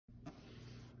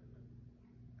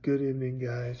Good evening,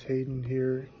 guys. Hayden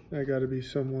here. I gotta be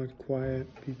somewhat quiet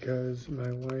because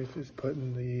my wife is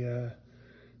putting the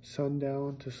son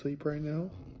down to sleep right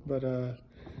now. But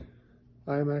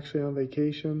I'm actually on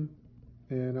vacation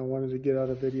and I wanted to get out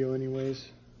a video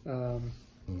anyways. I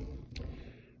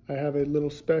have a little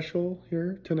special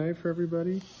here tonight for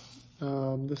everybody.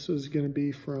 This is gonna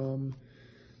be from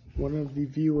one of the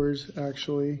viewers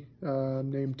actually,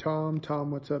 named Tom.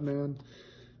 Tom, what's up, man?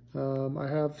 I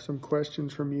have some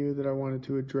questions from you that I wanted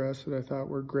to address that I thought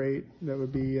were great, that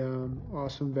would be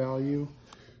awesome value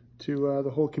to the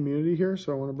whole community here,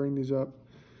 so I want to bring these up.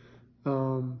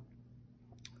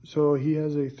 So he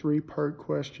has a 3-part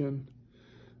question.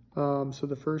 So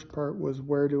the first part was,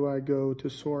 where do I go to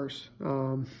source?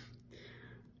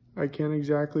 I can't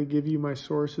exactly give you my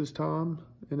sources, Tom,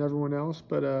 and everyone else,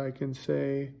 but I can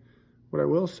say, what I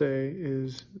will say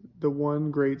is the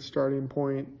one great starting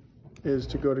point is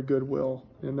to go to Goodwill,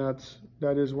 and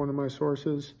that is one of my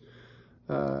sources.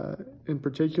 In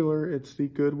particular, it's the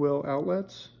Goodwill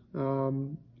outlets.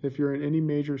 If you're in any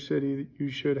major city,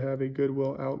 you should have a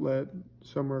Goodwill outlet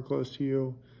somewhere close to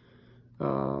you.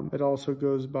 It also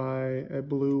goes by a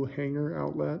blue hanger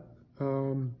outlet.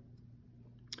 And,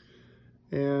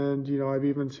 you know, I've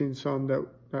even seen some that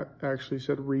actually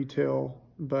said retail,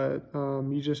 but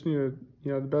you just need to,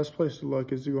 you know, the best place to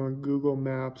look is to go on Google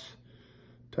Maps,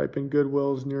 type in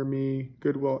Goodwill's near me,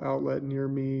 Goodwill outlet near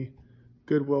me,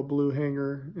 Goodwill blue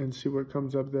hanger, and see what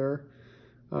comes up there.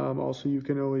 Also, you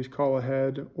can always call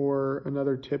ahead, or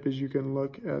another tip is you can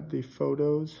look at the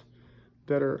photos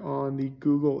that are on the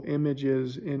Google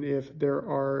images, and if there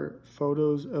are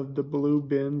photos of the blue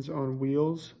bins on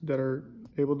wheels that are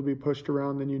able to be pushed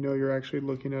around, then you know you're actually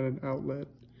looking at an outlet,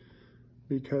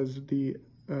 because the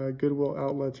Goodwill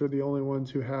outlets are the only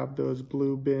ones who have those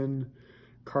blue bin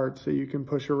carts that you can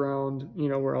push around, you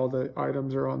know, where all the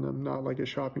items are on them, not like a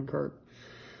shopping cart.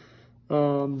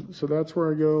 So that's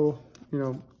where I go, you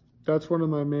know, that's one of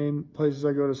my main places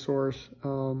I go to source.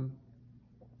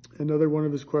 Another one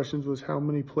of his questions was, how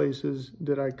many places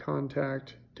did I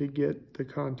contact to get the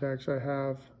contacts I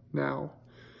have now?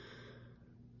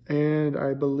 And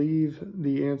I believe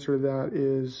the answer to that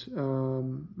is,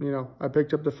 you know, I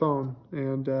picked up the phone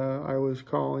and I was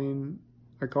calling.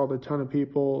 I called a ton of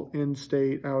people,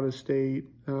 in-state, out-of-state.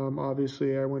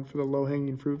 Obviously, I went for the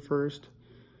low-hanging fruit first,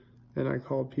 and I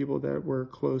called people that were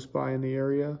close by in the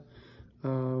area.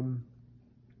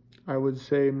 I would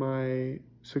say my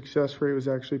success rate was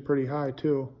actually pretty high,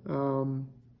 too.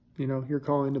 You know, you're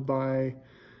calling to buy.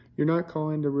 You're not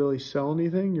calling to really sell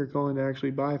anything. You're calling to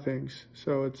actually buy things.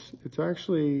 So it's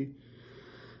actually,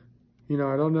 you know,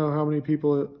 I don't know how many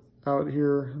people out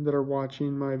here that are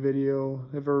watching my video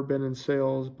have ever been in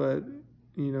sales, but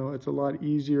you know, it's a lot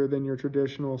easier than your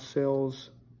traditional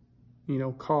sales, you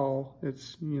know, call.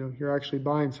 It's, you know, you're actually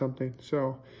buying something.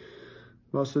 So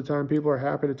most of the time people are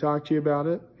happy to talk to you about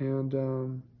it,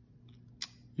 and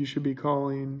you should be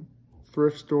calling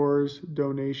thrift stores,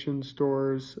 donation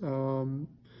stores, you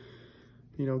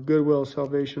know, Goodwill,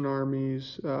 Salvation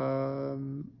Armies.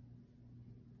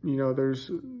 You know,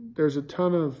 there's a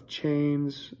ton of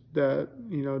chains that,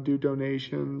 you know, do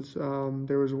donations.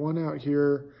 There was one out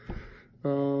here.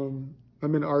 I'm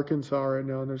in Arkansas right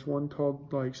now, and there's one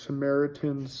called like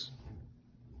Samaritan's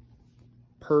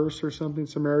Purse or something,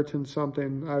 Samaritan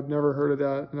something. I've never heard of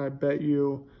that, and I bet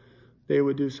you they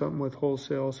would do something with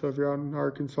wholesale. So if you're out in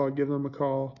Arkansas, give them a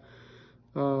call.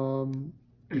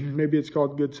 Maybe it's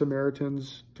called Good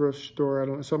Samaritan's Thrift Store. I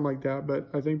don't know, something like that, but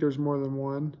I think there's more than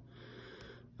one.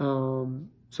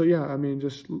 So yeah, I mean,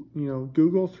 just, you know,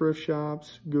 Google thrift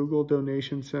shops, Google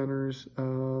donation centers.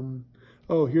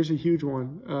 Oh, here's a huge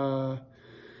one.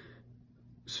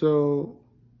 So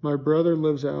my brother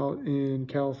lives out in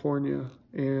California,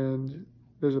 and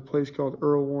there's a place called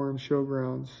Earl Warren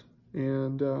Showgrounds.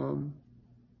 And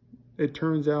it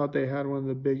turns out they had one of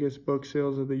the biggest book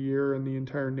sales of the year in the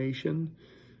entire nation.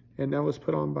 And that was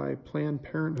put on by Planned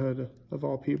Parenthood, of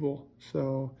all people.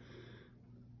 So,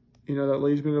 you know, that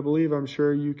leads me to believe, I'm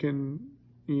sure you can,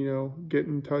 you know, get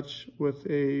in touch with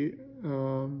a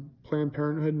Planned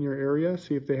Parenthood in your area,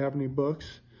 see if they have any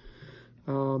books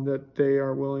that they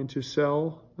are willing to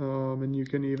sell, and you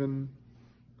can even,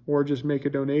 or just make a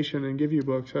donation and give you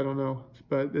books. I don't know,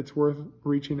 but it's worth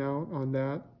reaching out on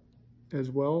that as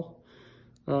well.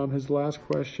 His last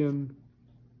question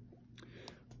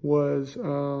was,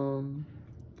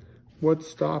 what's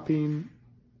stopping?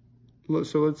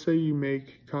 So let's say you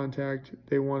make contact,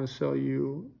 they want to sell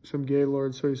you some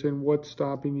Gaylord. So he's saying, what's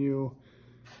stopping you,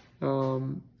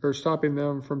 or stopping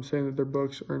them from saying that their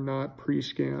books are not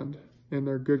pre-scanned and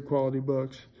they're good quality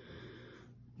books?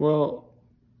 Well,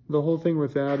 the whole thing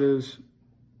with that is,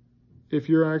 if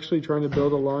you're actually trying to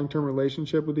build a long-term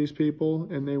relationship with these people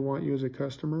and they want you as a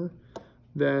customer,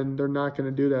 then they're not going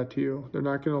to do that to you. They're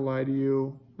not going to lie to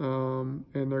you,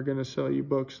 and they're going to sell you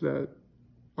books that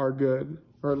are good,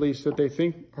 or at least that they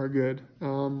think are good.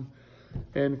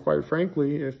 And quite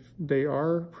frankly, if they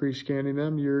are pre-scanning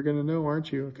them, you're going to know,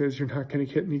 aren't you? Because you're not going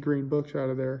to get any green books out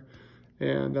of there.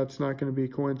 And that's not going to be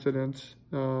coincidence,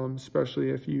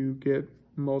 especially if you get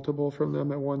multiple from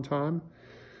them at one time.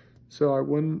 So I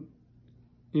wouldn't,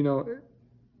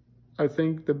 I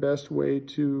think the best way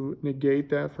to negate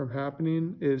that from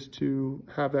happening is to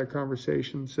have that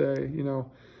conversation. Say,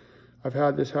 I've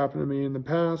had this happen to me in the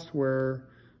past where,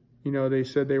 they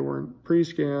said they weren't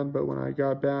pre-scanned, but when I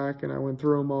got back and I went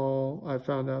through them all, I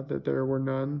found out that there were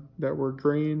none that were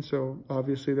green. So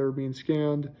obviously they were being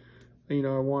scanned. I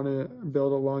want to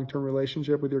build a long-term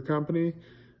relationship with your company,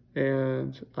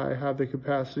 and I have the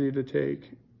capacity to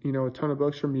take, a ton of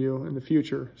books from you in the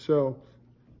future. So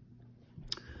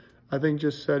I think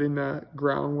just setting that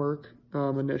groundwork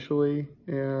initially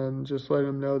and just letting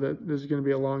them know that this is going to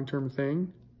be a long-term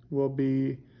thing will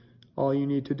be all you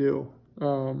need to do.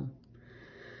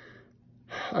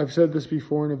 I've said this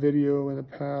before in a video in the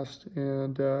past,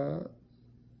 and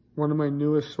one of my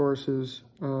newest sources,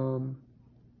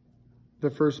 the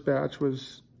first batch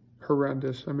was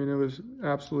horrendous. I mean, it was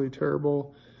absolutely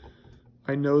terrible.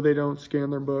 I know they don't scan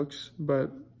their books,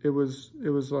 but it was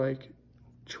like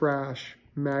trash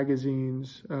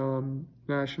magazines,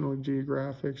 National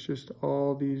Geographics, just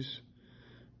all these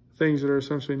things that are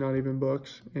essentially not even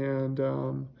books. And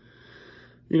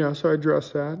so I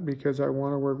addressed that because I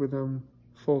want to work with them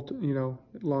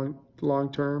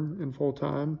long term and full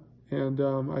time. And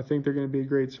I think they're going to be a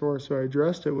great source. So I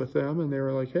addressed it with them, and they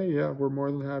were like, hey, yeah, we're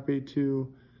more than happy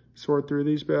to sort through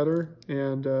these better.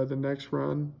 And the next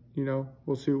run,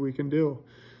 we'll see what we can do.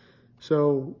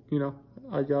 So,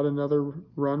 I got another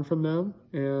run from them,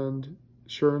 and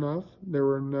sure enough, there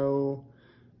were no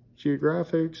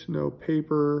geographics, no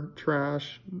paper,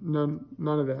 trash, none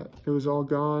of that. It was all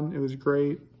gone. It was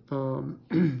great.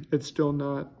 It's still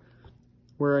not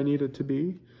where I need it to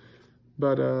be.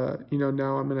 But,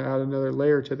 now I'm going to add another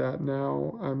layer to that.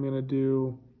 Now I'm going to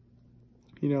do,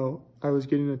 I was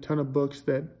getting a ton of books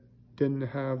that didn't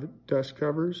have dust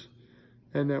covers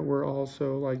and that were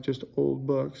also like just old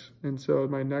books. And so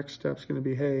my next step is going to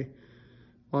be, hey,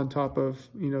 on top of,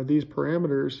 these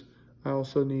parameters, I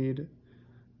also need,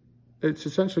 it's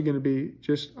essentially going to be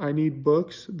just, I need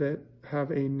books that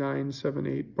have a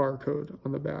 978 barcode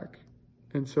on the back.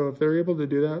 And so if they're able to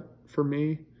do that for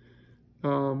me,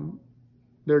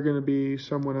 they're going to be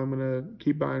someone I'm going to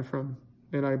keep buying from.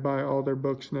 And I buy all their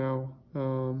books now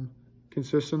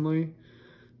consistently.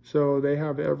 So they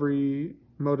have every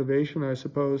motivation, I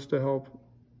suppose, to help,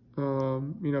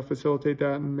 facilitate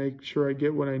that and make sure I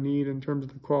get what I need in terms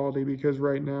of the quality, because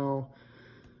right now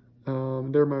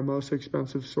they're my most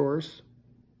expensive source.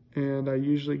 And I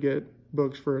usually get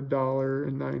books for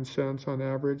 $1.09 on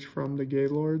average from the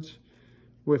Gaylords.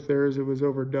 With theirs, it was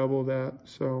over double that.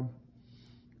 So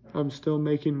I'm still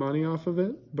making money off of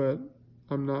it, but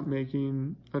I'm not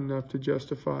making enough to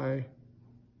justify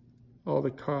all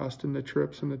the cost and the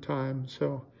trips and the time.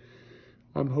 So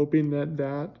I'm hoping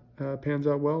that pans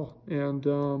out well. And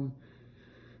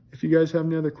if you guys have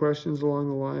any other questions along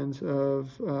the lines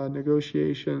of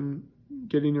negotiation,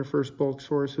 getting your first bulk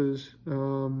sources,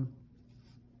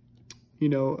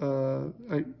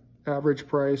 average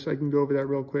price, I can go over that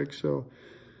real quick. So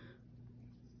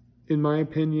in my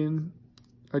opinion,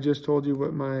 I just told you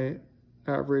what my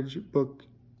average book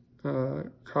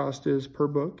cost is per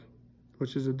book,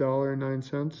 which is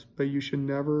 $1.09, but you should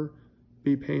never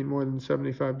be paying more than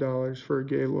 $75 for a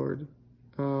Gaylord.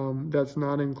 That's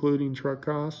not including truck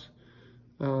costs.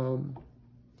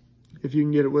 If you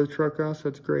can get it with truck costs,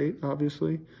 that's great,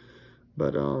 obviously.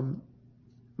 But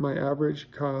my average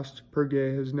cost per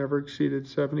Gay has never exceeded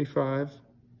 $75,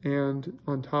 and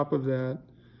on top of that,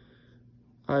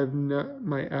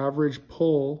 my average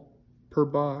pull per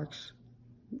box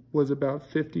was about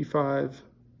 55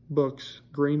 books,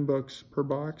 green books per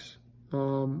box.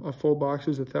 A full box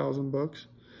is 1,000 books.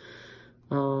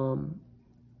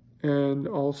 And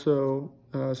also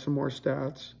some more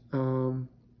stats.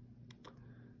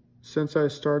 Since I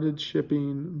started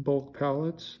shipping bulk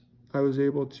pallets, I was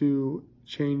able to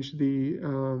change the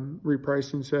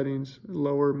repricing settings,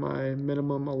 lower my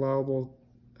minimum allowable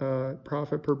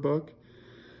profit per book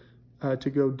to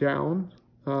go down.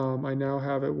 I now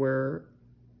have it where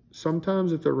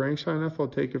sometimes if the rank's high enough, I'll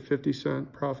take a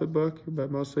 50-cent profit book,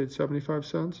 but mostly it's 75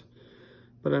 cents.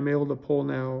 But I'm able to pull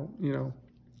now,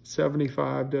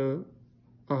 75 to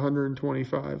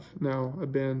 $125 now a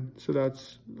bin. So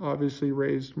that's obviously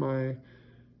raised my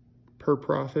per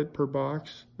profit per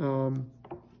box. I want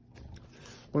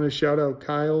to shout out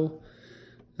Kyle.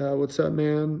 What's up,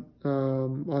 man?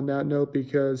 On that note,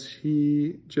 because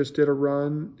he just did a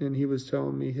run and he was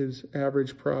telling me his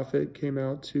average profit came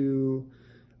out to,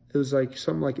 it was like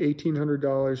something like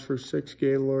 $1,800 for 6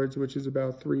 Gaylords, which is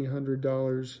about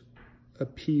 $300 a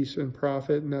piece in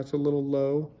profit, and that's a little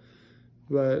low.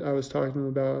 But I was talking to him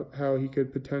about how he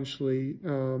could potentially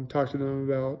talk to them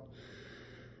about,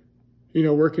 you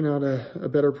know, working out a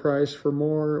better price for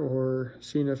more, or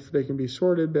seeing if they can be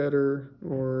sorted better,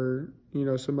 or, you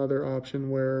know, some other option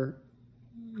where,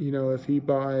 you know, if he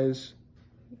buys,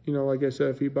 you know, like I said,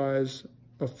 if he buys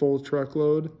a full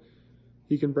truckload,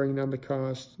 he can bring down the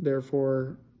cost.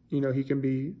 Therefore, you know, he can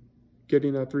be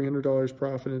getting that $300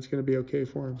 profit, and it's going to be okay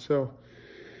for him. So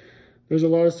there's a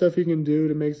lot of stuff you can do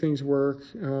to make things work.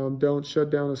 Don't shut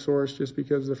down a source just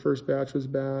because the first batch was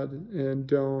bad, and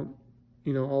don't,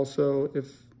 you know, also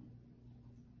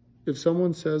if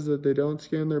someone says that they don't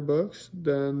scan their books,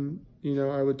 then, you know,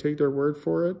 I would take their word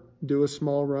for it. Do a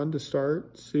small run to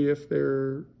start, see if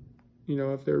they're, you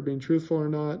know, if they're being truthful or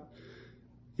not.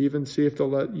 Even see if they'll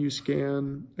let you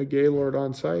scan a Gaylord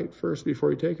on site first before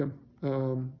you take them,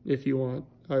 if you want.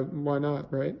 Why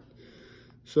not, right?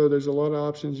 So there's a lot of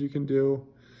options you can do.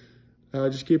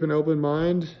 Just keep an open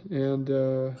mind and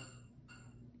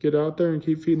get out there and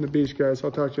keep feeding the beast, guys. I'll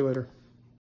talk to you later.